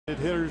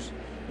hitters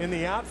in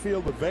the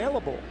outfield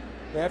available.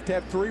 They have to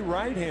have 3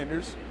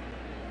 right-handers.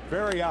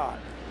 Very odd.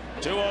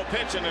 2-0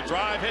 pitch and a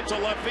drive hit to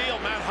left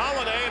field. Matt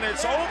Holliday, and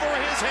it's over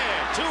his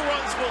head. 2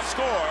 runs will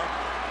score.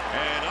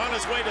 And on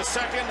his way to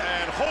second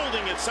and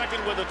holding at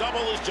second with a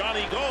double is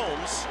Johnny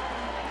Gomes.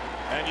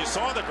 And you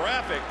saw the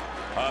graphic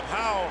of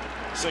how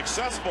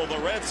successful the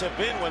Reds have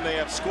been when they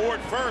have scored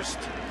first.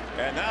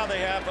 And now they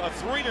have a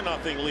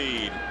 3-0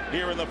 lead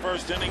here in the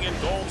first inning, and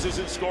Gomes is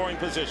in scoring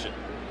position.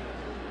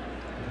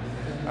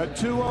 A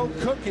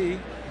 2-0 cookie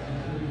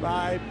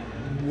by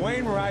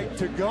Wainwright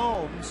to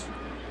Gomes.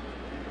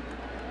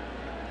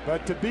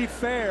 But to be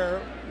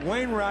fair,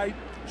 Wainwright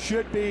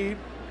should be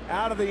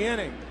out of the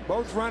inning.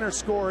 Both runners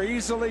score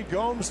easily.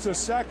 Gomes to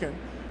second.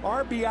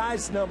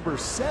 RBIs number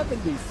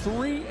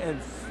 73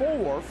 and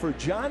 4 for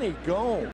Johnny Gomes.